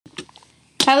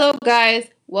Hello, guys.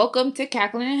 Welcome to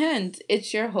Cackling Hens.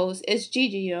 It's your host, it's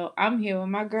Gigi. Yo. I'm here with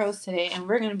my girls today, and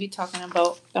we're going to be talking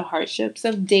about the hardships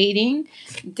of dating,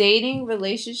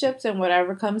 relationships, and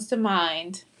whatever comes to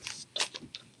mind.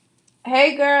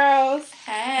 Hey, girls.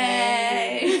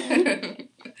 Hey.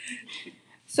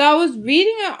 So, I was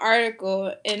reading an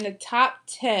article in the top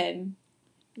 10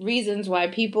 reasons why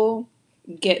people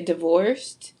get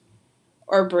divorced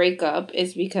or break up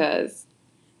is because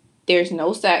there's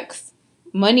no sex,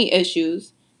 money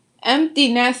issues,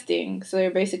 empty nesting, so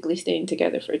they're basically staying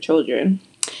together for children,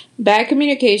 bad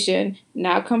communication,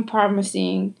 not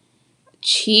compromising,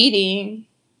 cheating.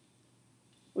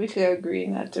 We could agree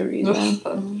that's a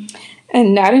reason.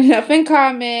 And not enough in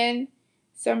common.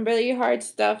 Some really hard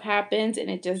stuff happens and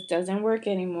it just doesn't work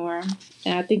anymore.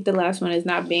 And I think the last one is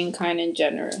not being kind and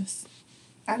generous.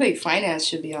 I think finance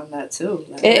should be on that too.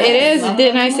 It is.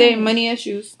 Didn't I say money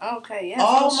issues? Okay, yeah.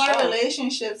 All my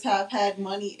relationships have had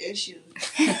money issues.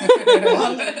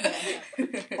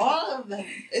 All of them.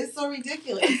 It's so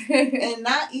ridiculous. And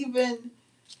not even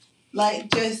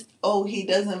like just, oh, he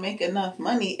doesn't make enough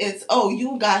money. It's, oh,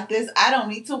 you got this, I don't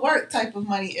need to work type of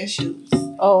money issues.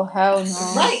 Oh, hell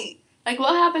no. Right. Like,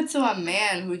 what happened to a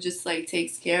man who just, like,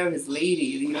 takes care of his lady?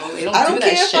 You know, they don't I don't do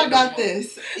that care shit if I got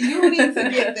this. You need to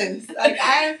get this. Like,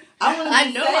 I want to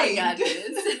I know I got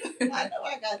this. I know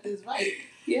I got this, right.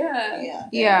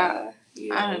 Yeah.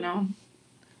 I don't know.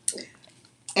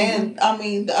 And, I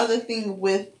mean, the other thing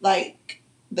with, like,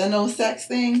 the no sex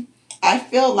thing, I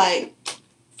feel like,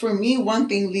 for me, one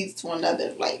thing leads to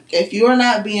another. Like, if you're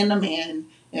not being a man,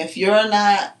 if you're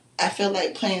not, I feel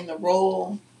like, playing the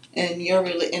role in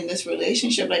this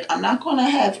relationship, like, I'm not going to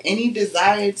have any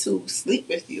desire to sleep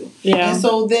with you. Yeah. And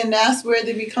so then that's where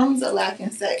there becomes a lack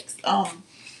in sex.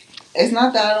 It's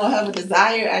not that I don't have a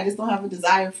desire, I just don't have a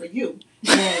desire for you.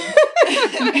 And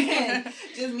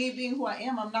just me being who I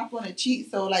am, I'm not going to cheat.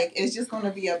 So, like, it's just going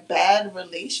to be a bad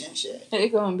relationship.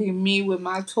 It's going to be me with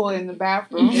my toy in the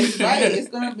bathroom. It's right. It's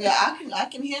going to be, I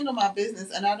can handle my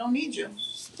business and I don't need you.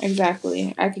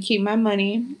 Exactly. I could keep my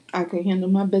money. I could handle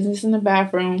my business in the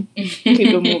bathroom. Keep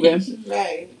it moving.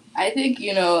 Right. I think,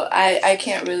 I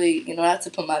can't really, not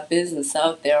to put my business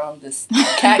out there on this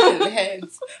Cackling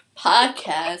Hens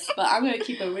podcast, but I'm going to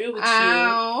keep it real with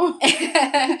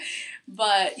you.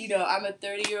 But, I'm a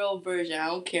 30-year-old virgin. I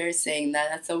don't care saying that.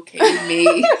 That's okay with me.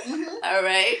 All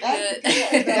right?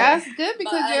 That's good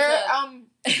because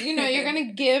you're going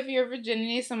to give your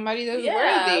virginity to somebody that's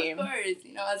worthy. Of course.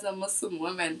 As a Muslim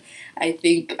woman, I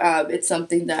think it's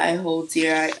something that I hold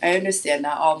dear. I understand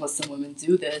not all Muslim women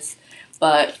do this.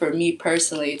 But for me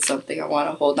personally, it's something I want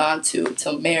to hold on to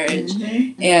till marriage.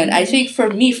 Mm-hmm. And I think for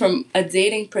me, from a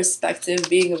dating perspective,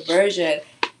 being a virgin,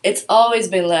 it's always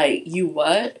been like, you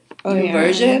what? You're a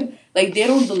virgin? Like, they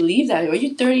don't believe that. When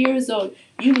you're 30 years old,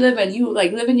 you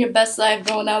living your best life,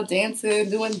 going out dancing,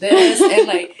 doing this, and,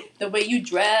 like, the way you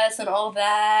dress and all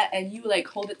that, and you, like,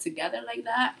 hold it together like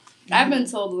that. Mm-hmm. I've been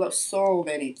told so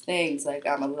many things. Like,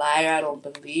 I'm a liar. I don't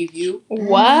believe you.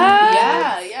 What?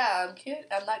 Yeah.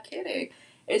 I'm not kidding.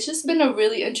 It's just been a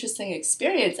really interesting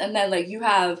experience. And then, like, you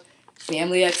have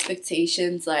family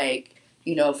expectations, like,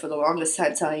 for the longest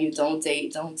time telling you don't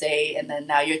date. And then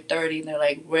now you're 30 and they're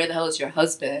like, where the hell is your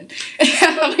husband?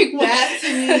 I'm like, that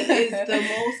to me is the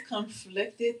most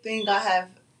conflicted thing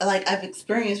I've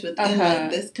experienced within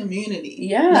this community.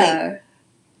 Yeah. Like,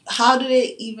 how do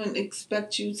they even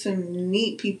expect you to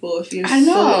meet people if you're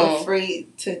so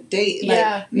afraid to date?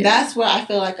 Like, that's where I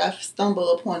feel like I've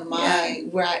stumbled upon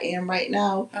where I am right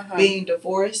now, being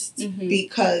divorced,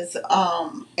 because,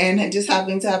 and just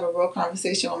having to have a real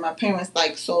conversation with my parents,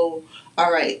 like, so,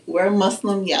 all right, we're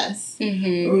Muslim, yes.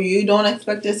 Mm-hmm. You don't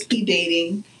expect us to be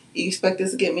dating. You expect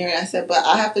us to get married. I said, but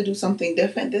I have to do something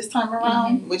different this time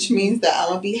around, which means that I'm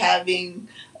going to be having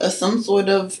some sort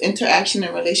of interaction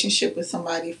and relationship with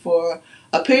somebody for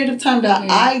a period of time that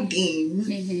I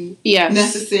deem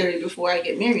necessary before I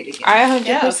get married again. I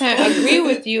 100% agree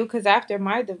with you, because after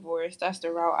my divorce, that's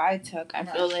the route I took. I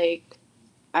feel like,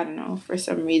 I don't know, for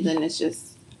some reason, it's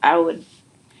just, I would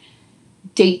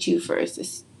date you first to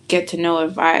get to know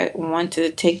if I want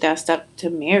to take that step to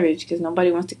marriage, because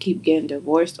nobody wants to keep getting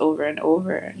divorced over and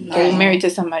over. No. Getting married to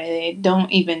somebody they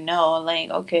don't even know. Like,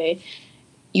 okay,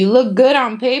 you look good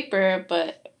on paper,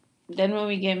 but then when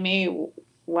we get married,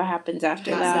 what happens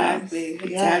after that?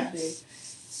 Exactly.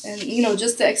 And,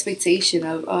 just the expectation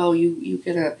of, oh, you're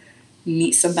going to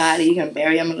meet somebody, you're going to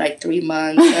marry them in like 3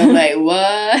 months. I'm like,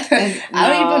 what? I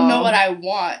don't even know what I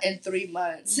want in 3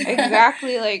 months.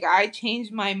 Exactly. Like, I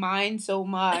changed my mind so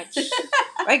much.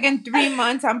 Like, in 3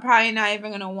 months, I'm probably not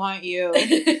even going to want you.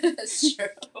 That's true.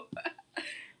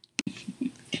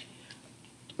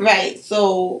 Right.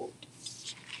 So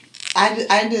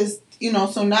I just,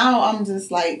 so now I'm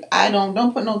just like, I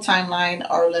don't put no timeline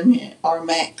or limit or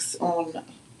max on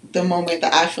the moment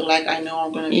that I feel like I know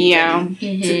I'm going to be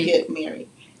ready to get married.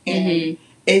 And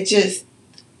it just,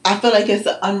 I feel like it's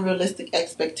an unrealistic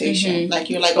expectation. Like,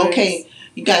 you're like, okay,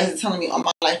 you guys are telling me all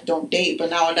my life don't date, but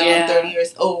now I'm 30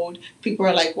 years old. People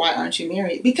are like, why aren't you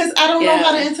married? Because I don't know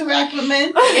how to interact with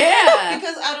men. Yeah.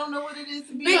 Because I don't know what it is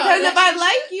to be. Because if I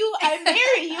like you, I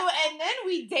marry you, and then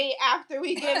we date after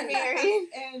we get married.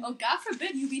 And God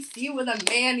forbid you be seen with a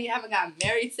man, you haven't got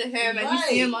married to him, and you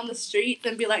see him on the streets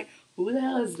and be like, who the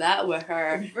hell is that with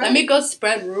her? Right. Let me go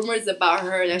spread rumors about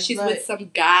her that she's with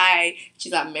some guy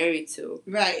she's not married to.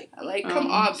 Right. I'm like, come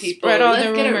on, people. Spread all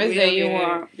the rumors that you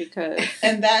want, because...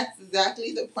 And that's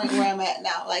exactly the point where I'm at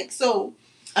now. Like, so,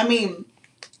 I mean,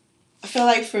 I feel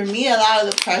like for me, a lot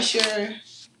of the pressure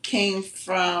came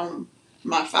from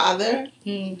my father.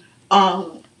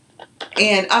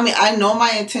 And I mean, I know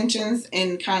my intentions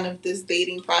in kind of this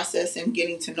dating process and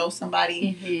getting to know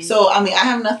somebody. So, I mean, I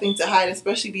have nothing to hide,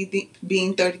 especially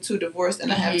being 32, divorced,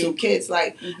 and I have 2 kids.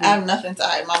 Like, I have nothing to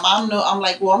hide. My mom know. I'm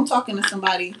like, well, I'm talking to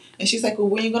somebody, and she's like, well,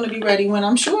 when are you going to be ready? When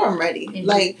I'm sure I'm ready.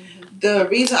 Like, the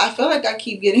reason I feel like I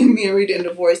keep getting married and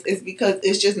divorced is because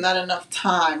it's just not enough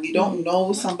time. You don't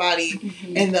know somebody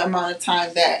in the amount of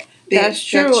time that that's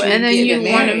true. And then you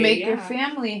want to make your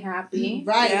family happy.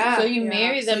 Right. Yeah. So you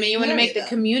marry them, and you want to make the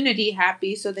community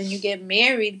happy, so then you get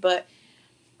married. But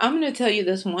I'm going to tell you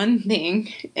this one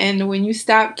thing. And when you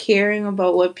stop caring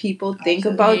about what people think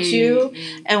about you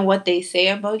and what they say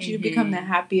about you, you become the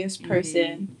happiest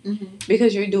person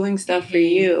because you're doing stuff for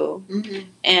you.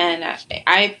 And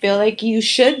I feel like you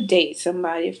should date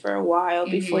somebody for a while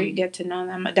before you get to know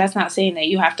them. That's not saying that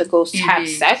you have to go have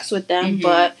sex with them,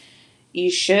 but you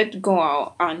should go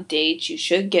out on dates. You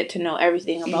should get to know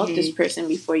everything about this person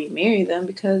before you marry them,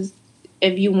 because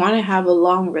if you want to have a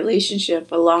long relationship,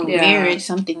 a long marriage,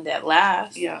 something that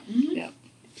lasts,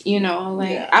 you know,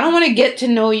 like, I don't want to get to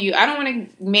know you. I don't want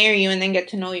to marry you and then get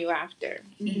to know you after,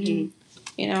 you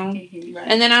know?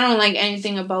 And then I don't like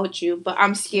anything about you, but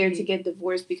I'm scared to get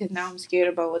divorced because now I'm scared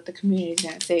about what the community's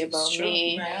going to say about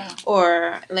me. Right.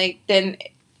 Or, like, then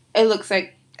it looks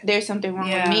like there's something wrong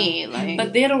with me. Like,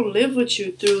 but they don't live with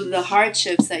you through the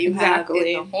hardships that you have in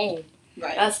the home.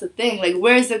 Right. That's the thing. Like,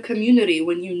 where's the community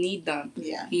when you need them?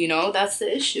 Yeah. You know, that's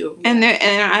the issue. And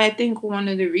I think one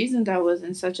of the reasons I was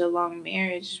in such a long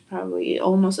marriage, probably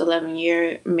almost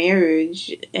 11-year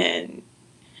marriage, and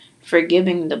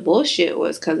forgiving the bullshit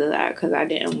was because of that. Because I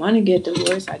didn't want to get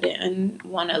divorced. I didn't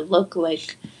want to look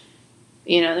like,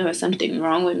 you know, there was something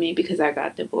wrong with me because I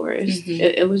got divorced.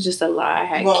 It was just a lie. I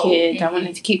had kids. I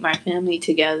wanted to keep my family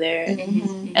together.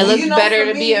 It looked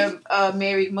better to be a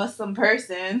married Muslim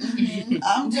person.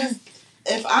 I'm just,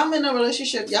 if I'm in a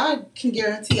relationship, y'all can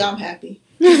guarantee I'm happy.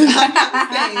 I'm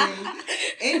not saying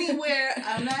anywhere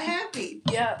I'm not happy.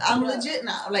 Yeah, I'm legit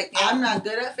not. Like, I'm not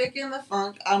good at faking the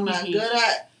funk. I'm not good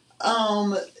at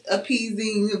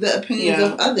appeasing the opinions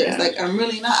of others. Like, I'm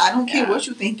really not. I don't care what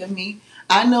you think of me.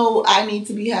 I know I need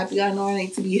to be happy. I know I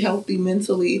need to be healthy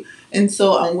mentally. And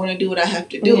so I'm going to do what I have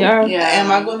to do.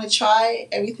 Am I going to try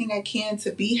everything I can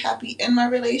to be happy in my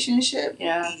relationship?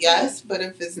 Yes. But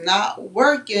if it's not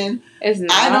working,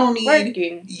 I don't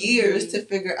need years to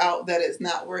figure out that it's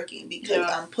not working, because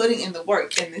I'm putting in the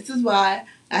work. And this is why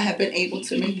I have been able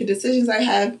to make the decisions I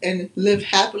have and live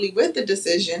happily with the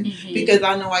decision, because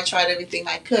I know I tried everything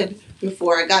I could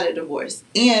before I got a divorce.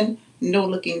 And no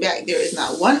looking back. There is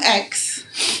not one ex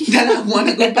that I want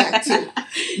to go back to.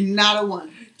 Not a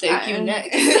one. Thank you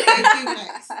next.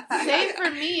 Same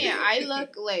for me. I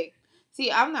look like,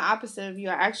 see, I'm the opposite of you.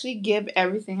 I actually give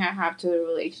everything I have to the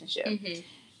relationship.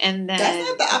 And then that's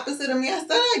not the opposite of me. I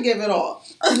said I give it all.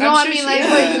 No, I mean,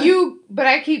 like, but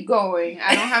I keep going.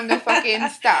 I don't have the fucking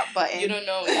stop button. You don't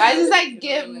know. I just like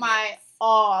give my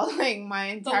all, like my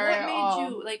entire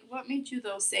all. What made you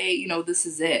though say, you know, this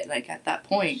is it? Like, at that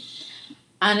point.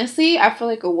 Honestly, I feel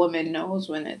like a woman knows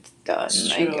when it's done.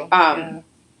 Like,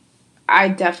 I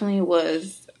definitely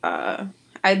was.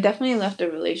 I definitely left a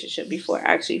relationship before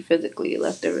I actually physically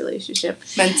left a relationship.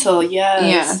 Mental,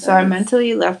 yeah. So I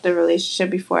mentally left the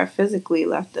relationship before I physically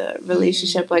left the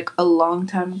relationship, like a long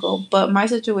time ago. But my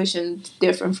situation's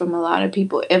different from a lot of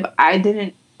people. If I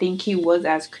didn't think he was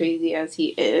as crazy as he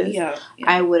is,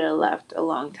 I would have left a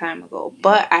long time ago.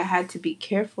 But I had to be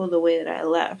careful the way that I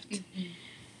left.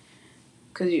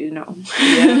 Because, you know,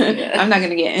 I'm not going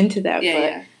to get into that,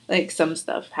 but like, some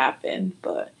stuff happened,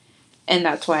 and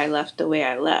that's why I left the way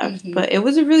I left. But it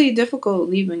was really difficult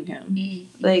leaving him.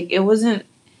 Like, it wasn't,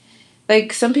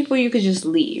 like, some people you could just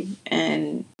leave,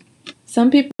 and some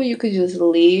people you could just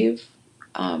leave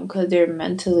because they're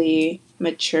mentally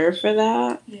mature for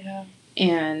that. Yeah.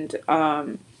 And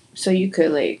so you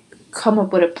could like come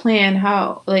up with a plan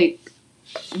how like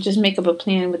just make up a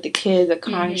plan with the kids, a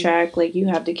contract, like you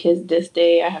have the kids this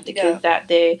day, I have the kids that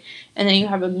day, and then you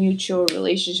have a mutual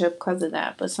relationship because of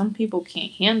that. But some people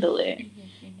can't handle it.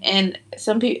 And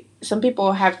some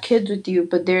people have kids with you,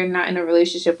 but they're not in a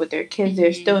relationship with their kids.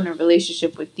 They're still in a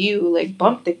relationship with you. Like,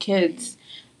 bump the kids.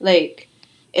 Like,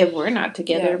 if we're not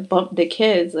together, bump the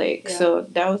kids. Like, so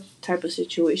that was the type of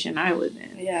situation I was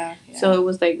in. Yeah. So it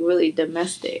was, like, really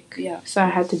domestic. Yeah. So I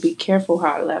had to be careful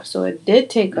how I left. So it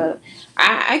did take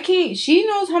I can't... She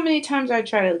knows how many times I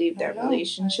try to leave that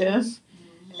relationship.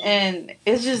 And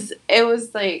it's just... It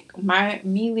was, like,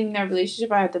 me leaving that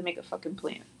relationship, I had to make a fucking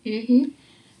plan.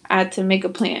 I had to make a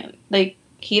plan. Like,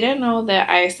 he didn't know that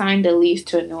I signed a lease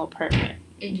to a new apartment.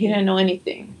 He didn't know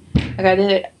anything. Like, I did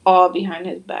it all behind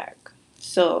his back.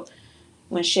 So,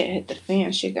 when shit hit the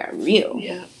fan, shit got real.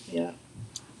 Yeah.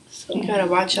 So you gotta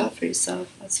watch out for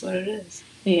yourself. That's what it is.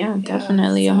 Yeah,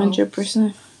 definitely,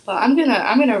 100%. Well, I'm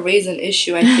gonna raise an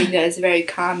issue I think that is very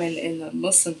common in the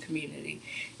Muslim community,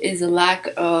 is the lack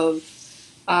of,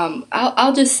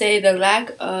 I'll just say the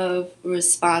lack of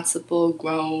responsible,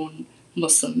 grown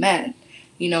Muslim men.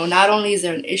 You know, not only is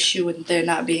there an issue with there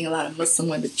not being a lot of Muslim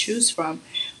women to choose from,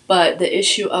 but the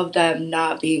issue of them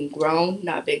not being grown,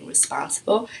 not being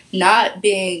responsible, not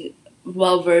being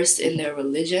well versed in their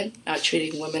religion, not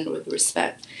treating women with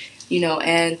respect. You know,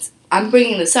 and I'm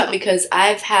bringing this up because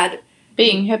I've had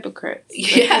being hypocrites.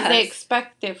 Because they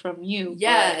expect it from you.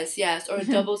 Yes, or a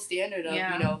double standard of,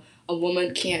 you know, a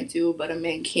woman can't do, but a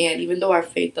man can, even though our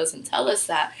faith doesn't tell us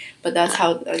that. But that's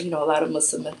how, you know, a lot of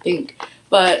Muslims think.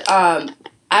 But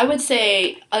I would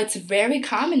say it's very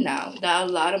common now that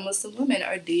a lot of Muslim women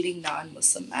are dating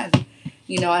non-Muslim men.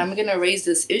 You know, and I'm going to raise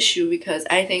this issue because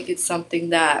I think it's something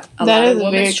that a lot of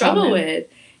women struggle with.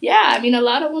 Yeah, I mean, a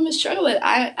lot of women struggle with.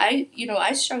 I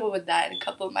struggle with that in a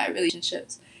couple of my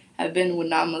relationships have been with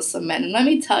non-Muslim men. And let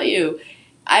me tell you,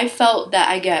 I felt that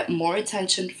I get more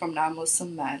attention from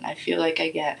non-Muslim men. I feel like I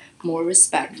get more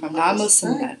respect from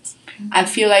non-Muslim men. I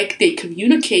feel like they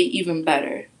communicate even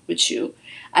better with you.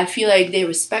 I feel like they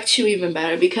respect you even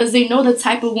better because they know the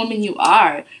type of woman you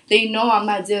are. They know I'm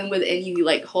not dealing with any,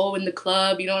 like, hoe in the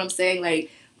club. You know what I'm saying? Like,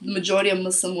 the majority of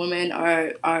Muslim women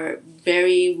are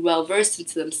very well versed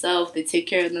into themselves. They take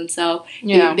care of themselves.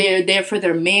 Yeah. They're there for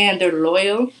their man. They're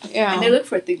loyal. Yeah. And they look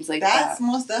for things like that. That's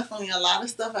most definitely a lot of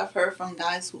stuff I've heard from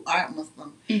guys who aren't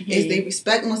Muslim. Is they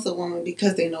respect Muslim women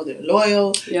because they know they're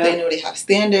loyal. Yeah. They know they have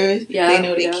standards. Yeah. They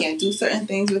know they can't do certain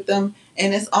things with them.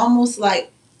 And it's almost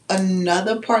like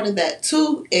another part of that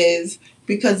too is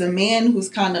because a man who's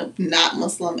kind of not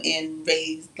Muslim and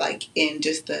raised like in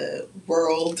just the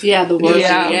world, the world,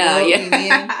 man,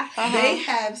 they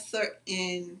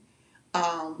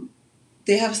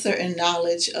have certain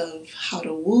knowledge of how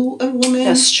to woo a woman.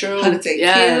 That's true. How to take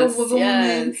care of a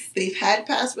woman. They've had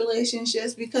past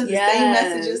relationships because the same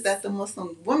messages that the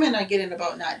Muslim women are getting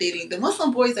about not dating, the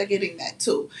Muslim boys are getting that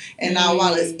too. And now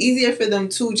while it's easier for them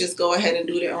to just go ahead and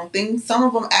do their own thing, some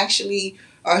of them actually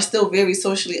are still very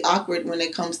socially awkward when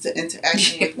it comes to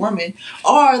interacting with women,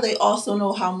 or they also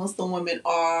know how Muslim women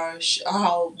are,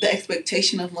 how the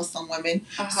expectation of Muslim women,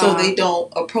 so they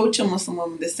don't approach a Muslim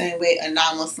woman the same way a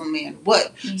non-Muslim man would.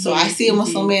 So I see a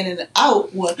Muslim man in the out,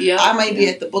 I might be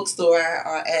at the bookstore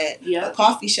or at a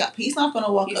coffee shop. He's not going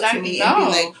to walk up to me and be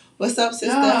like, "What's up,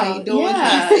 sister? How you doing? Can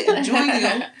I sit and join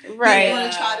you?" Right. He's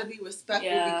going to try to be respectful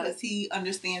because he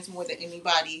understands more than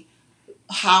anybody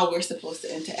how we're supposed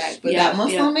to interact. But that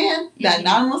Muslim man, that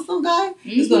non-Muslim guy,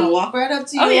 is going to walk right up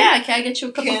to you. Oh, yeah. Can I get you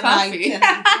a cup of coffee? Can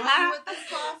I join you with this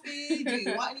coffee? Do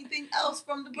you want anything else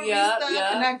from the barista?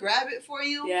 Can I grab it for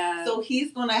you? Yeah. So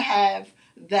he's going to have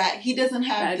that. He doesn't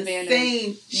have the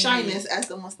same shyness as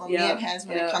the Muslim man has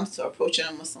when it comes to approaching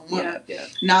a Muslim woman.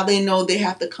 Now they know they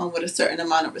have to come with a certain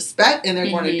amount of respect, and they're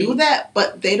going to do that,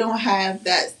 but they don't have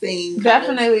that same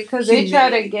definitely because they try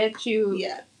to get you.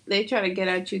 Yeah. They try to get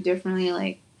at you differently,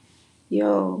 like,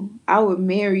 yo, I would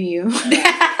marry you. They be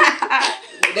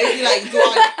like,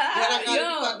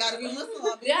 I gotta be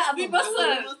Muslim? I'll be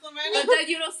Muslim. But then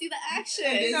you don't see the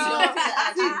action. They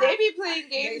be playing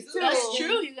games too. That's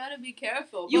true. You gotta be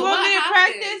careful. You want me to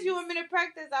practice? You want me to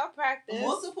practice? I'll practice.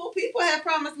 Multiple people have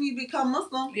promised me to become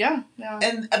Muslim. Yeah.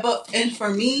 And for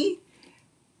me,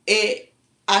 it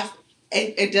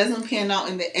doesn't pan out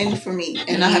in the end for me.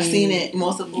 And I have seen it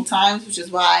multiple times, which is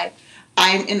why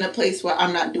I'm in a place where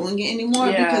I'm not doing it anymore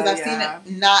because I've seen it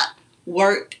not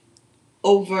work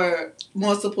over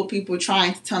multiple people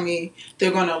trying to tell me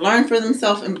they're going to learn for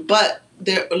themselves, but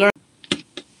they're learning.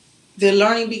 they're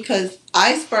learning because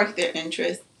I sparked their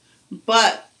interest,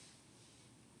 but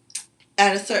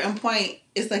at a certain point,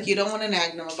 it's like you don't want to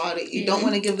nag them about it. You don't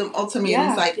want to give them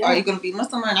ultimatums are you going to be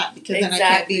Muslim or not? Because then I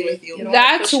can't be with you.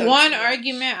 That's one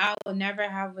argument I will never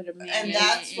have with a man. And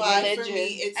that's why for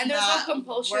me, it's and there's no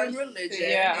compulsion in religion.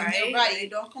 Yeah, right? You're right. You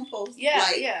don't compose.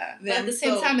 But at the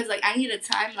same time, it's like I need a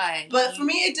timeline. But for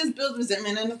me, it just builds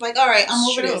resentment, and it's like, all right, I'm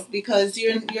over this because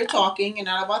you're talking and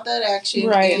not about that action,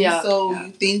 right? And so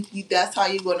you think that's how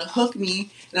you're going to hook me,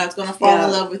 and I was going to fall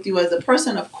in love with you as a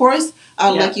person. Of course,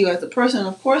 I'll like you as a person.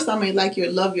 Of course, I may like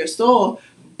your love your soul,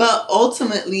 but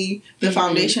ultimately the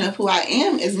foundation of who I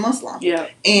am is Muslim. Yeah.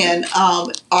 And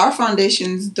our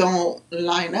foundations don't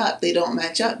line up. They don't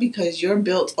match up because you're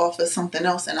built off of something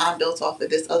else and I'm built off of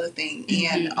this other thing.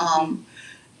 And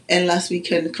unless we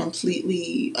can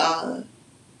completely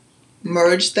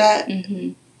merge that,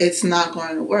 it's not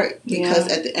going to work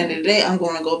because at the end of the day, I'm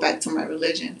going to go back to my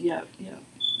religion. Yeah.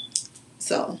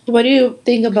 So, what do you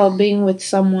think about being with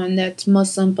someone that's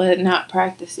Muslim but not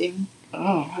practicing?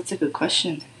 Oh, that's a good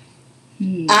question.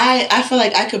 I feel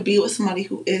like I could be with somebody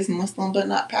who is Muslim but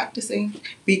not practicing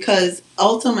because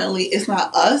ultimately it's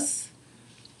not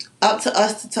up to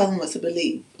us to tell them what to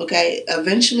believe. Okay,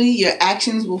 eventually your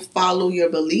actions will follow your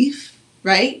belief,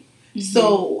 right?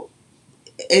 So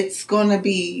it's gonna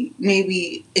be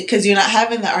maybe because you're not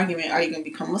having the argument. Are you gonna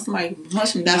become Muslim? Are you gonna become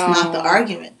Muslim? That's not the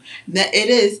argument. That it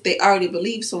is. They already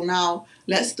believe. So now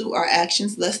let's do our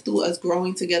actions. Let's do us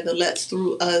growing together. Let's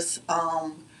through us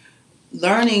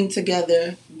learning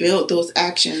together build those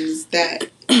actions that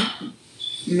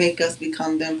make us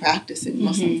become them practicing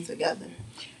Muslims together.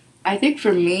 I think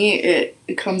for me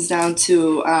it comes down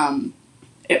to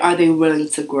are they willing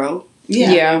to grow? Are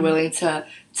they willing to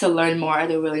learn more? Are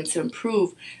they willing to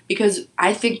improve? Because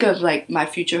I think of like my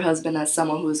future husband as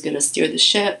someone who's going to steer the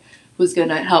ship, who's going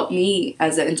to help me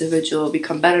as an individual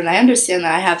become better. And I understand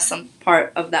that I have some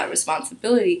part of that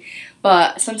responsibility,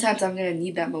 but sometimes I'm going to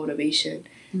need that motivation,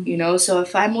 you know? So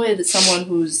if I'm with someone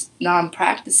who's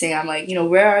non-practicing, I'm like, you know,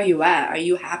 where are you at? Are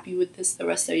you happy with this the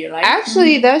rest of your life?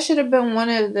 Actually, that should have been one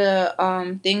of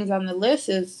the things on the list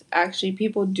is actually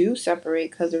people do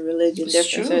separate because of religion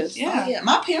differences. True. Yeah.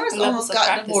 My parents almost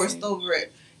got divorced over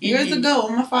it. Years ago,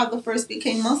 when my father first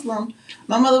became Muslim,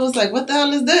 my mother was like, "What the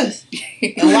hell is this?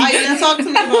 And why you didn't talk to me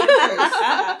about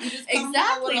it first?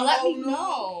 Exactly, let me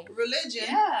know. Religion,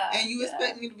 and you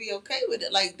expect me to be okay with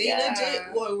it? Like they legit,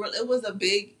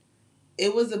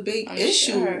 it was a big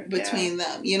issue between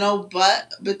them, you know.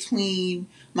 But between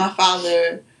my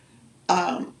father,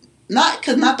 not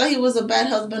that he was a bad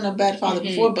husband, a bad father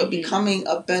before, but becoming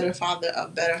a better father, a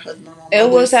better husband.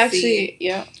 It was actually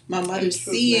my mother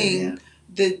seeing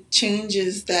the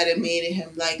changes that it made in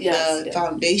him, like the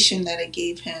foundation that it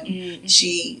gave him.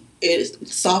 It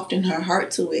softened her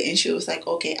heart to it, and she was like,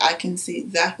 okay, I can see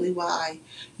exactly why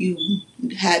you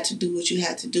had to do what you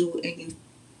had to do, and you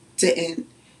didn't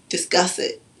discuss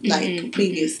it like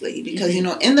previously, because you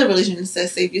know, in the religion it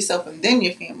says save yourself and then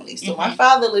your family. So my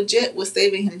father legit was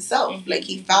saving himself. Like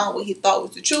he found what he thought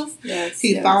was the truth.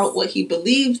 He found what he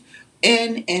believed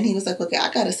in, and he was like, okay, I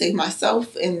gotta save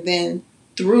myself, and then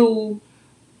through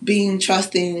being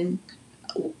trusting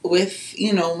with,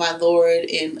 you know, my Lord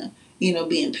and, you know,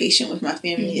 being patient with my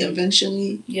family,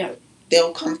 eventually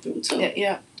they'll come through too.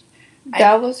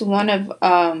 That was one of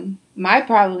my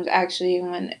problems actually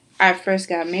when I first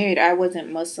got married. I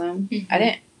wasn't Muslim. I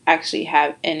didn't actually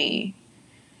have any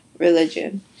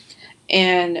religion.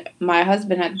 And my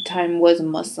husband at the time was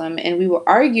Muslim, and we would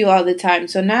argue all the time.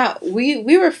 So now we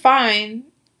were fine.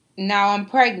 Now I'm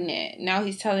pregnant. Now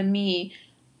he's telling me,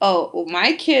 oh, well,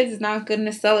 my kid's not going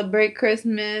to celebrate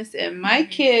Christmas, and my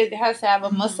kid has to have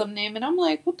a Muslim name. And I'm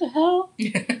like, what the hell?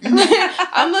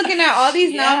 I'm looking at all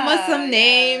these non-Muslim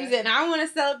names, and I want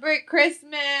to celebrate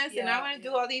Christmas, and I want to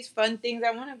do all these fun things. I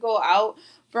want to go out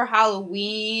for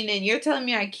Halloween, and you're telling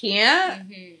me I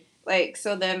can't? Like,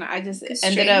 so then I just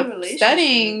ended up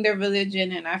studying the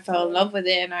religion, and I fell in love with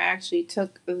it, and I actually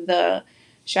took the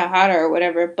Shahada or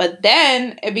whatever. But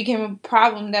then it became a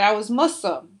problem that I was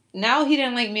Muslim. Now he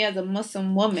didn't like me as a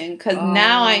Muslim woman because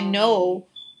now I know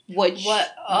what you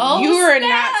are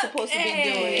not supposed to be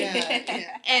doing.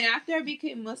 And after I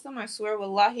became Muslim, I swear,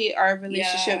 wallahi, our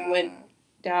relationship went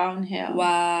downhill.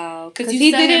 Wow. Because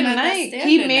he didn't like.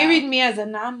 He married me as a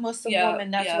non-Muslim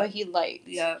woman. That's what he liked.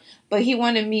 But he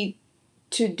wanted me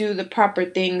to do the proper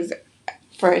things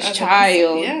for his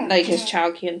child. Like his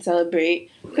child can't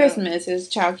celebrate Christmas. His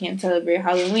child can't celebrate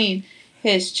Halloween.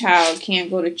 His child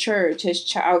can't go to church. His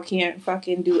child can't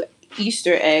fucking do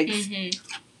Easter eggs.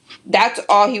 That's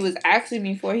all he was asking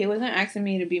me for. He wasn't asking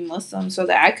me to be Muslim so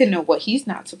that I could know what he's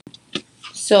not supposed to do.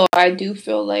 So I do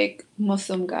feel like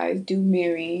Muslim guys do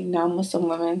marry non-Muslim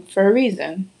women for a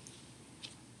reason.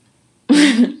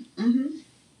 Mm-hmm.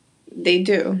 They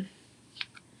do.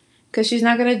 Because she's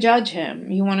not going to judge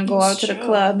him. You want to go out to the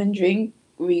club and drink?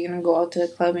 We're going to go out to the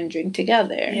club and drink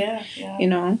together. Yeah. You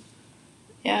know?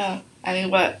 Yeah. I mean,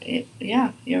 what?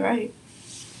 Yeah, you're right.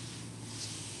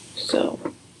 So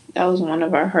that was one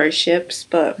of our hardships,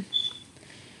 but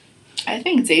I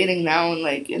think dating now,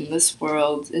 like, in this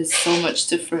world is so much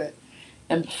different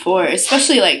than before,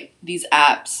 especially, like, these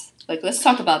apps. Like, let's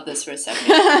talk about this for a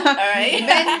second. All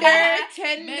right?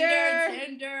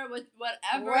 Tinder, with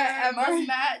whatever. Must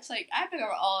match. Like, I've been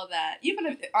on all of that. Even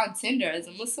if on Tinder, as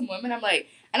a Muslim woman, I'm like,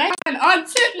 and I've been on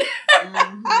Tinder.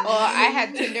 Well, I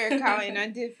had Tinder account, and I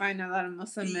did find a lot of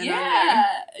Muslim men on there.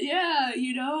 Yeah,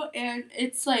 you know? And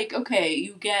it's like,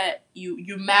 okay,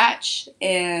 you match,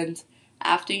 and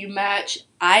after you match,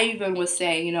 I even was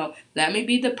saying, you know, let me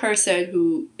be the person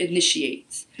who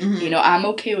initiates. Mm-hmm. You know, I'm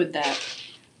okay with that.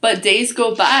 But days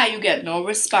go by, you get no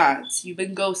response. You've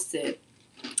been ghosted.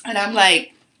 And I'm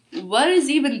like, what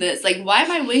is even this? Like, why am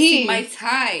I wasting my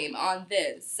time on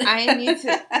this? I need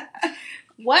to...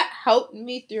 What helped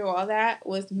me through all that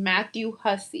was Matthew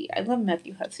Hussey. I love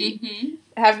Matthew Hussey.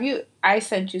 Mm-hmm. I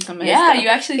sent you some of his stuff. You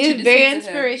actually He's very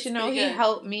inspirational. He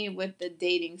helped me with the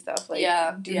dating stuff. Like,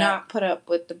 do not put up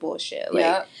with the bullshit.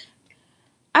 Like,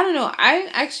 I don't know. I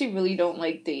actually really don't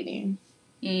like dating.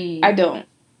 I don't.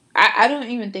 I don't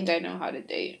even think I know how to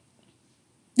date.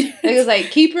 It's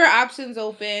like, keep your options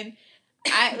open.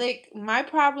 My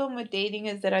problem with dating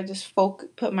is that I just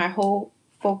put my whole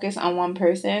focus on one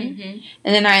person,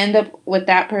 and then I end up with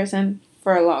that person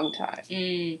for a long time.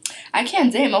 I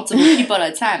can't date multiple people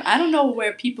at a time. I don't know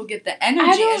where people get the energy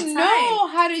and time. I don't know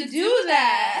how to do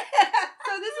that.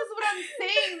 So this is what I'm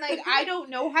saying. Like, I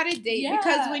don't know how to date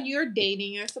because when you're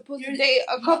dating, you're supposed to date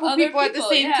a couple people at the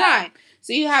same time.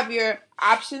 So you have your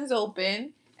options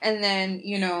open, and then,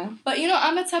 you know. But, you know,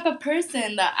 I'm the type of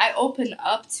person that I open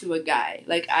up to a guy.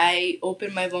 Like, I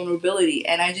open my vulnerability,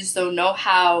 and I just don't know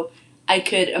how I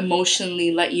could emotionally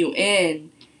let you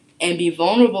in and be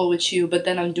vulnerable with you, but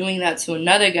then I'm doing that to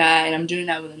another guy, and I'm doing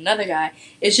that with another guy.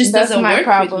 It just doesn't work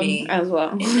with me. As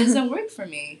well. It doesn't work for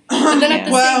me. But then at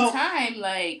the same time,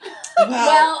 like,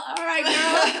 well, all right,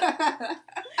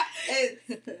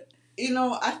 girl. You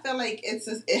know, I feel like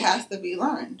it has to be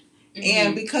learned.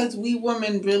 And because we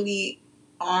women really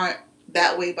aren't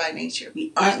that way by nature.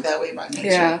 We aren't that way by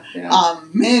nature.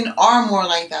 Men are more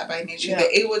like that by nature.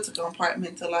 They're able to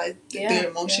compartmentalize their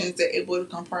emotions. They're able to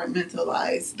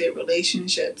compartmentalize their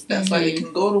relationships. That's why they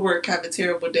can go to work, have a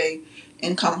terrible day,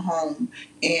 and come home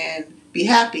and be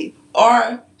happy.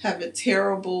 Or have a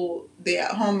terrible day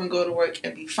at home and go to work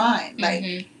and be fine.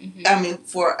 Like, I mean,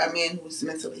 for a man who's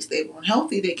mentally stable and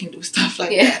healthy, they can do stuff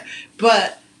like that.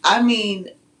 But, I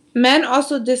mean... Men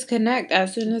also disconnect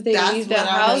as soon as they leave the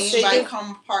house. That's what I mean by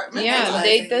compartmentalizing. Yeah,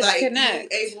 they disconnect.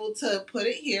 Like, you're able to put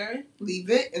it here, leave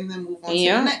it, and then move on to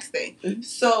the next thing.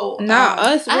 So,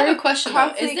 us. I have a question.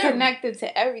 Constantly connected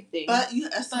to everything. But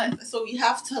so you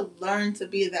have to learn to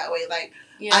be that way. Like,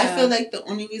 I feel like the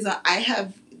only reason I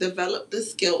have developed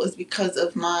this skill is because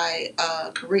of my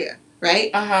career.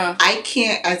 Right? I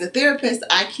can't, as a therapist,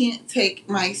 I can't take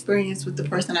my experience with the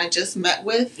person I just met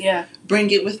with,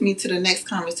 bring it with me to the next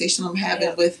conversation I'm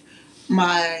having with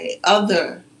my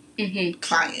other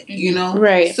client, you know?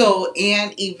 Right. So,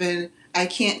 and even, I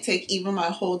can't take even my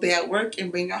whole day at work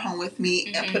and bring it home with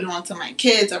me and put it onto my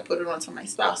kids or put it onto my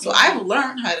spouse. So I've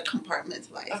learned how to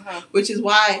compartmentalize, which is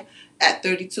why at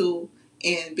 32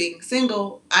 and being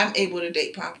single, I'm able to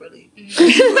date properly.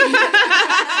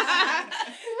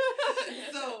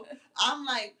 So I'm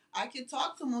like, I can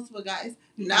talk to multiple guys,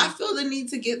 not feel the need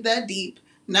to get that deep,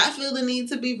 not feel the need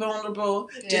to be vulnerable,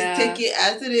 just take it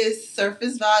as it is,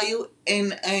 surface value,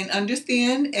 and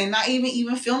understand, and not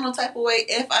even feel no type of way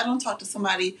if I don't talk to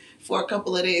somebody for a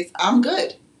couple of days. I'm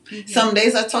good. Some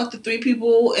days I talk to 3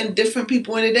 people and different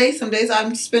people in a day. Some days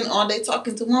I spend all day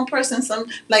talking to one person.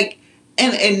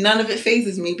 And none of it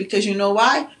phases me because you know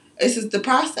why? This is the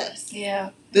process.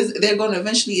 They're going to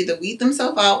eventually either weed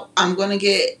themselves out. I'm going to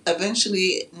get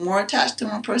eventually more attached to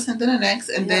one person than the next.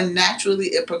 And then naturally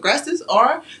it progresses.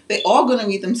 Or they all going to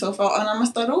weed themselves out and I'm going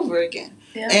to start over again.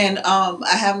 And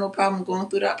I have no problem going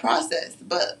through that process.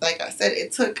 But like I said,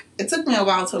 it took me a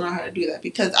while to learn how to do that.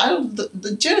 Because I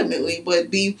legitimately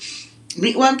would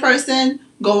meet one person,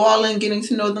 go all in, getting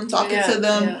to know them, talking to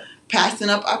them. Passing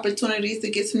up opportunities to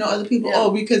get to know other people.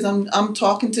 Oh, because I'm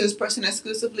talking to this person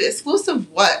exclusively. Exclusive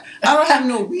what? I don't have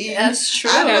no ring. That's true.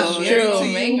 I have no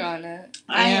ring on it.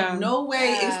 I am no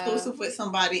way exclusive with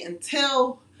somebody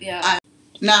until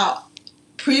Now,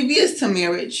 previous to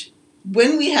marriage,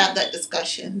 when we have that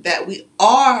discussion that we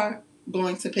are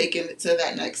going to take it to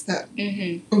that next step.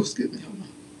 Mm-hmm. Oh, excuse me. Hold on.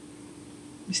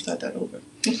 Let me start that over.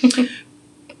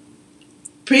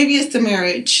 Previous to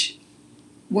marriage,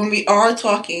 when we are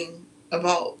talking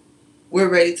about we're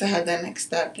ready to have that next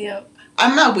step,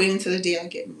 I'm not waiting till the day I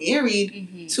get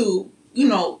married to,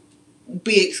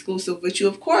 be exclusive with you.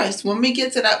 Of course, when we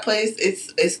get to that place,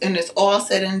 it's all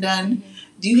said and done.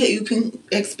 You can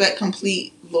expect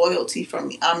complete loyalty from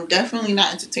me. I'm definitely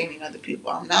not entertaining other people.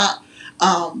 I'm not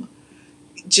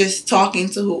just talking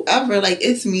to whoever. Like,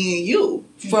 it's me and you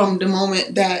from the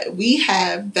moment that we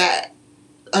have that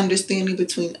understanding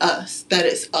between us, that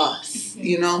it's us,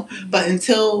 But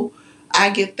until I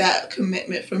get that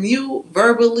commitment from you,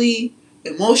 verbally,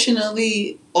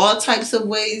 emotionally, all types of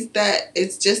ways that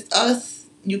it's just us,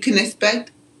 you can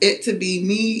expect it to be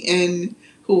me and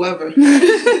whoever.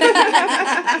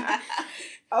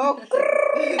 Oh.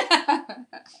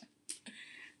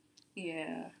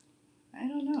 Yeah. I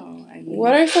don't know.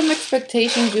 What are some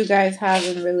expectations you guys have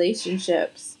in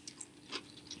relationships?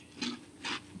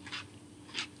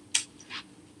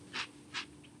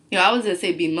 I was going to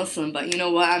say be Muslim, but you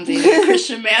know what? I'm dating a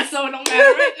Christian man, so it don't matter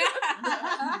right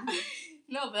now.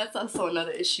 No, but that's also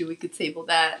another issue. We could table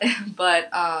that. But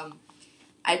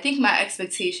I think my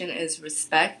expectation is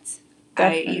respect.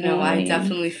 Definitely. I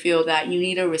definitely feel that you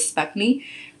need to respect me.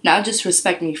 Not just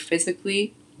respect me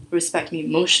physically, respect me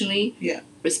emotionally,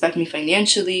 respect me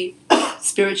financially,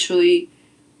 spiritually,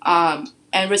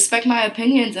 and respect my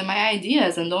opinions and my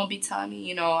ideas. And don't be telling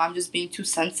me, I'm just being too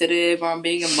sensitive or I'm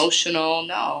being emotional.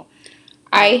 No.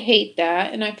 I hate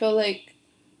that. And I feel like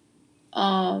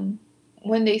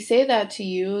when they say that to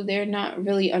you, they're not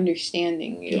really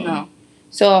understanding you. No.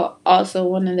 So also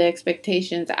one of the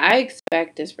expectations I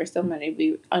expect is for somebody to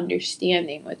be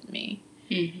understanding with me.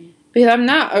 Mm-hmm. Because I'm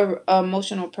not an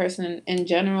emotional person in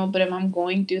general, but if I'm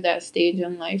going through that stage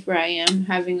in life where I am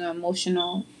having an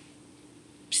emotional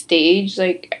stage,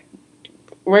 like,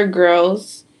 we're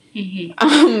girls,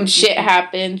 shit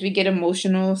happens, we get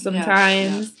emotional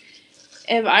sometimes.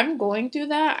 Yeah. If I'm going through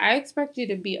that, I expect you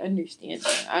to be understanding.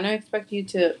 I don't expect you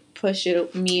to push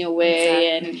me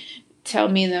away and tell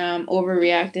me that I'm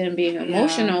overreacting and being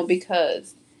emotional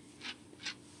because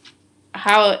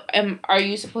are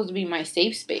you supposed to be my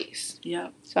safe space? Yeah.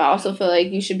 So I also feel like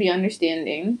you should be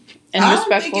understanding and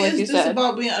respectful, like you said. I don't think it's just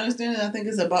about being understanding. I think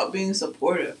it's about being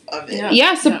supportive of it.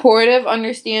 Yeah, supportive,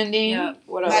 understanding. Yeah.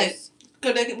 What else?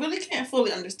 Because they really can't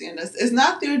fully understand us. It's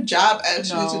not their job,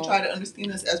 actually, to try to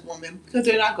understand us as women. Because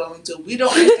they're not going to. We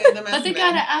don't understand them as but they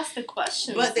men. Gotta ask the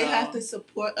questions. But they have to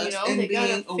support us in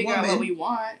being a woman. Figure out what we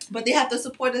want. But they have to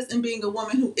support us in being a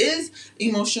woman who is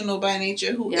emotional by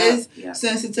nature, who is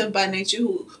sensitive by nature,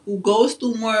 who goes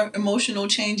through more emotional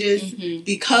changes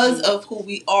because of who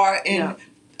we are and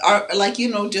are,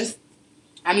 just...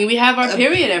 I mean, we have our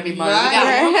period every month. Right. We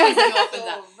got hormones that go up and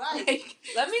down. Right.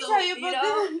 Let me tell you about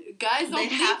this. Guys don't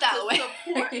bleed that way.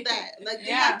 Support that.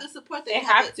 They have to support that. They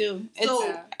have to. So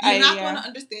you're not going to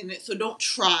understand it, so don't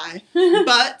try.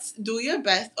 But do your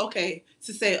best, to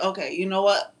say, you know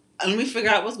what? Let me figure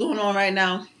out what's going on right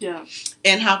now. Yeah.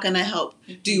 And how can I help?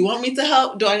 Do you want me to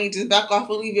help? Do I need to back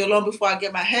off and leave you alone before I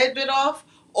get my head bit off?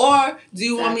 Or do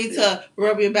you want me to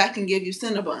rub your back and give you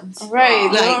Cinnabons? Right.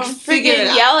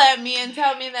 Freaking yell at me and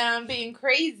tell me that I'm being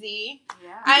crazy.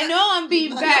 Yeah. I know I'm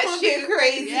being batshit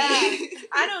crazy. Yeah.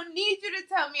 I don't need you to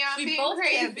tell me I'm being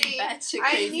crazy.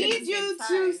 I need you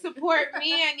to support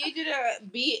me. I need you to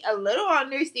be a little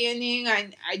understanding.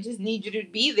 I just need you to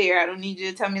be there. I don't need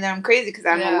you to tell me that I'm crazy because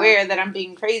I'm aware that I'm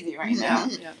being crazy right now.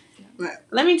 Yeah. Right.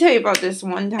 Let me tell you about this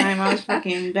one time I was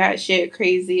fucking batshit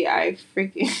crazy. I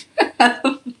freaking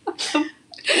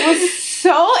was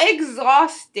so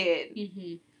exhausted.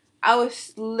 Mm-hmm. I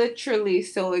was literally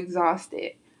so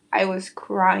exhausted. I was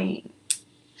crying.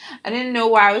 I didn't know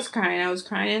why I was crying. I was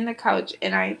crying in the couch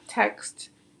and I text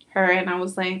her and I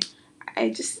was like,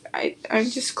 I'm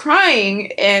just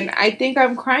crying and I think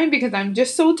I'm crying because I'm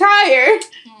just so tired.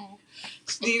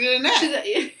 Neither than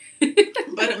that.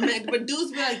 But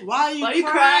dudes be like, why are you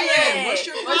crying? What's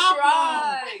your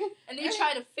problem? And they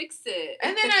try to fix it.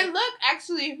 And then I look,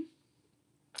 actually,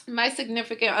 my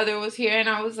significant other was here, and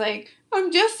I was like,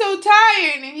 I'm just so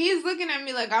tired. And he's looking at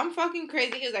me like, I'm fucking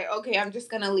crazy. He's like, okay, I'm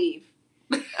just gonna leave.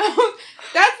 That's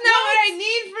not what I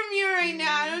need from you right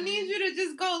now. I don't need you to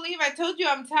just go leave. I told you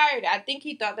I'm tired. I think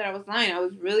he thought that I was lying. I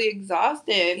was really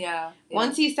exhausted. Yeah.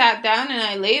 Once he sat down and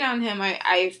I laid on him,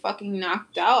 I fucking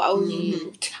knocked out. I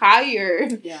was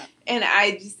tired. Yeah. And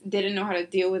I just didn't know how to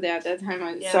deal with it at that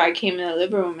time. So I came in the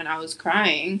living room and I was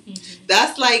crying.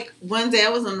 That's like one day I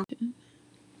was on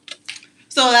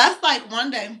So that's like one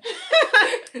day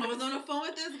I was on the phone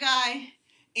with this guy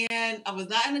and I was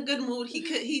not in a good mood.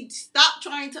 He stopped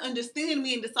trying to understand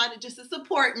me and decided just to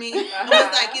support me. I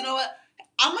was like, you know what?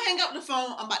 I'm gonna hang up the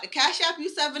phone. I'm about to cash app you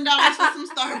 $7 for some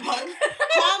Starbucks.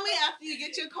 Call me after you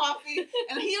get your coffee.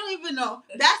 And he don't even know.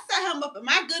 That set him up in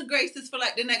my good graces for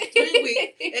like the next 3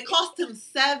 weeks. It cost him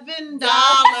 $7 to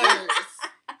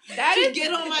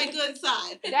get on my good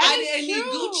side. I didn't need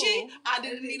Gucci. I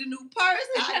didn't need a new purse.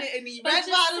 I didn't need red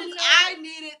bottoms. I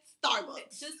needed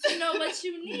Starbucks. Just to know what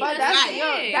you need. But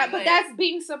that's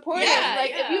being supportive. Yeah,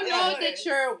 like if you know that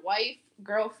your wife,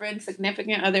 girlfriend,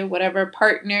 significant other, whatever,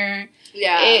 partner,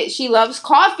 she loves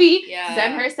coffee,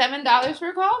 send her $7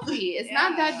 for coffee. It's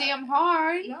not that damn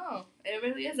hard. No, it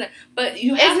really isn't. But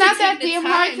you have it's not that damn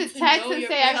hard to text and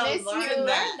say I miss you.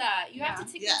 Learn that. You have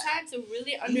to take the time to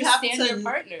really understand your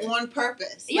partner on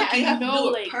purpose. Yeah, like, you have to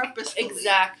do it purposefully.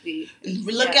 Exactly.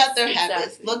 Look at their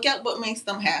habits. Look at what makes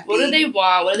them happy. What do they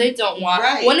want? What do they don't want?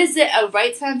 Right. When is it a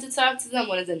right time to talk to them?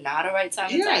 When is it not a right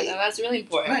time to talk to them? That's really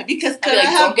important. Right, because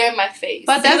don't get in my face.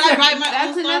 But that's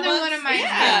another one of my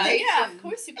expectations. Yeah, of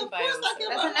course you can buy it.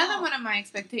 That's another one of my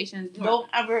expectations. Don't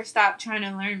ever stop trying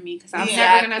to learn me because I'm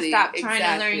never going to stop trying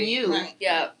to learn you. Right.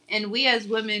 Yeah. And we as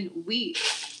women, we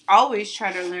always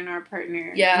try to learn our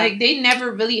partner. Yeah. Like they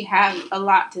never really have a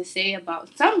lot to say about.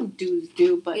 Some dudes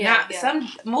do, but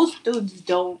most dudes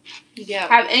don't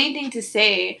have anything to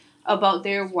say about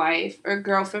their wife or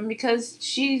girlfriend because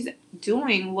she's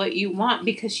doing what you want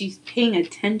because she's paying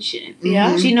attention.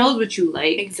 Yeah. She knows what you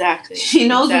like. Exactly. She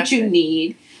knows what you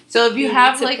need. So if you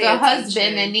have like a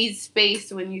husband that needs space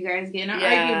when you guys get in an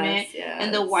argument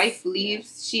and the wife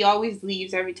leaves, she always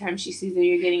leaves every time she sees that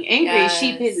you're getting angry. Yes.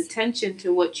 She pays attention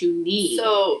to what you need.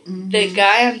 So the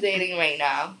guy I'm dating right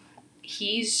now,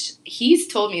 he's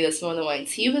told me this more than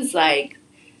once. He was like,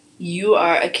 "You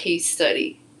are a case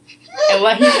study." And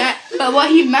what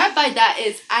he meant by that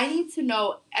is I need to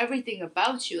know everything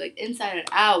about you, like inside and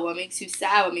out. What makes you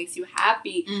sad? What makes you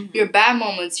happy? Your bad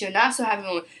moments, your not so happy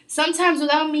moments. Sometimes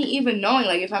without me even knowing,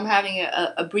 like if I'm having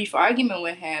a brief argument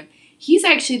with him, he's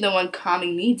actually the one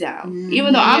calming me down.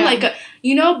 Even though I'm like, but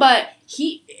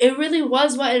it really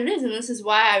was what it is. And this is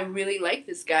why I really like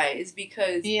this guy is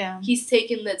because he's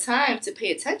taken the time to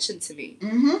pay attention to me.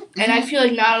 And I feel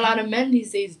like not a lot of men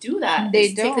these days do that.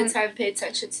 They don't. Take the time to pay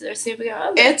attention to their significant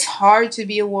other. It's hard to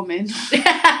be a woman. Tell me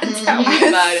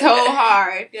about it. So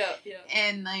hard. Yeah.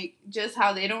 And like just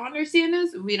how they don't understand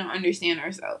us, we don't understand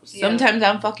ourselves. Sometimes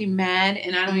I'm fucking mad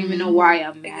and I don't even know why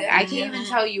I'm mad. I can't even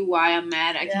tell you why I'm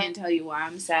mad. I can't tell you why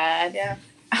I'm sad.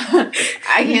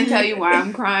 I can't tell you why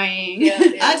I'm crying.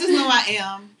 I just know I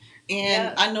am,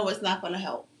 and I know it's not going to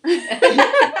help.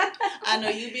 I know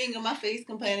you being in my face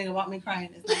complaining about me crying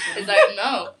is not going to help. It's like,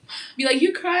 no. Be like,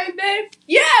 you crying, babe?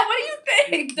 Yeah, what do you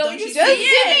think? Don't you just give me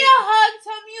a hug,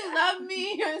 tell me you love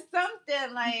me or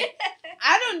something. Like,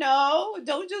 I don't know.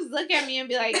 Don't just look at me and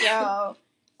be like, yo,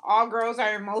 all girls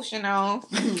are emotional.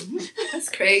 That's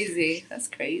crazy.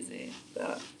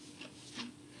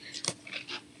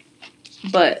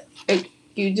 But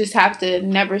you just have to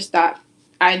never stop.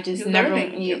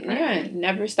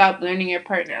 Never stop learning your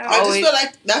partner. I just feel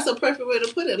like that's a perfect way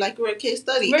to put it. Like we're a case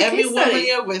study. Every woman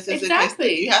you're with is a case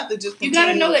study. You have to just continue. You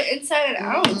gotta know the inside and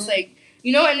out. It's like,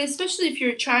 and especially if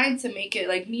you're trying to make it,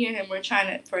 like me and him, we're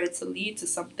trying for it to lead to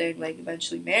something, like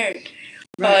eventually marriage.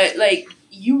 Right. But like,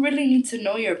 you really need to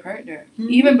know your partner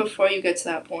even before you get to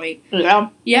that point.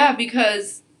 Yeah,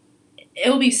 because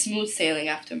it'll be smooth sailing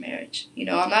after marriage.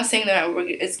 I'm not saying that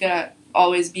it's gonna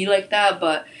always be like that,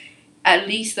 but at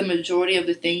least the majority of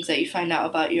the things that you find out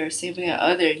about your significant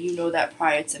other, you know that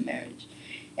prior to marriage.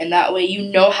 And that way you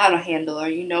know how to handle her.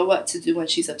 You know what to do when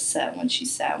she's upset, when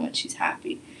she's sad, when she's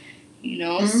happy.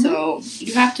 So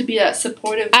you have to be that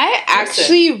supportive person.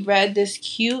 Actually read this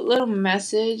cute little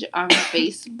message on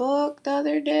Facebook the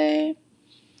other day.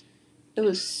 It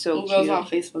was so cute. Who goes on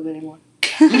Facebook anymore?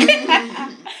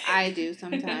 I do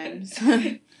sometimes.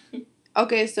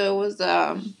 Okay, so it was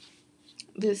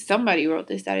somebody wrote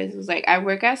this status. It was like, I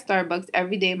work at Starbucks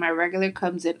every day. My regular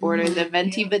comes in, orders a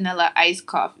venti vanilla iced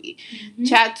coffee,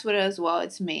 chats with us while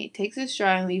it's made, takes a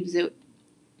straw and leaves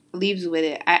with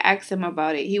it. I ask him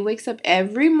about it. He wakes up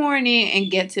every morning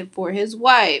and gets it for his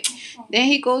wife. Then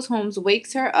he goes home,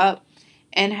 wakes her up,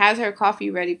 and has her coffee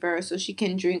ready for her so she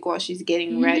can drink while she's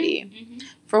getting ready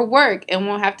for work and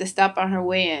won't have to stop on her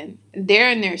way in. They're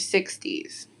in their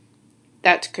 60s.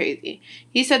 That's crazy.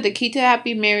 He said the key to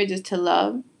happy marriage is to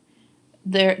love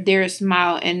their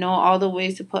smile and know all the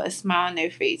ways to put a smile on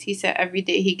their face. He said every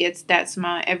day he gets that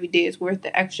smile. Every day is worth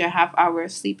the extra half hour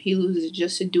of sleep he loses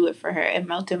just to do it for her. It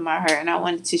melted my heart, and I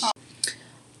wanted to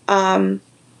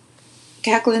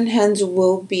Cackling Hens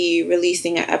will be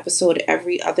releasing an episode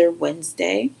every other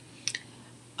Wednesday.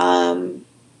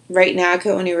 Right now I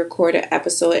can only record an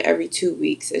episode every 2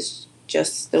 weeks. It's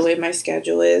just the way my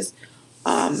schedule is.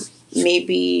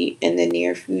 Maybe in the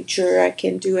near future I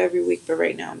can do every week, but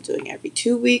right now I'm doing every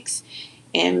 2 weeks.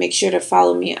 And make sure to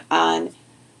follow me on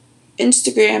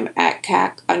Instagram at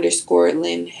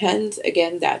cac_linghens.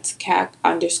 Again, that's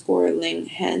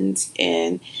cac_linghens.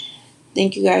 And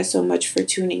thank you guys so much for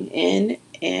tuning in,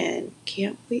 and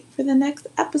can't wait for the next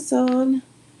episode.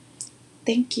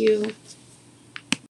 Thank you.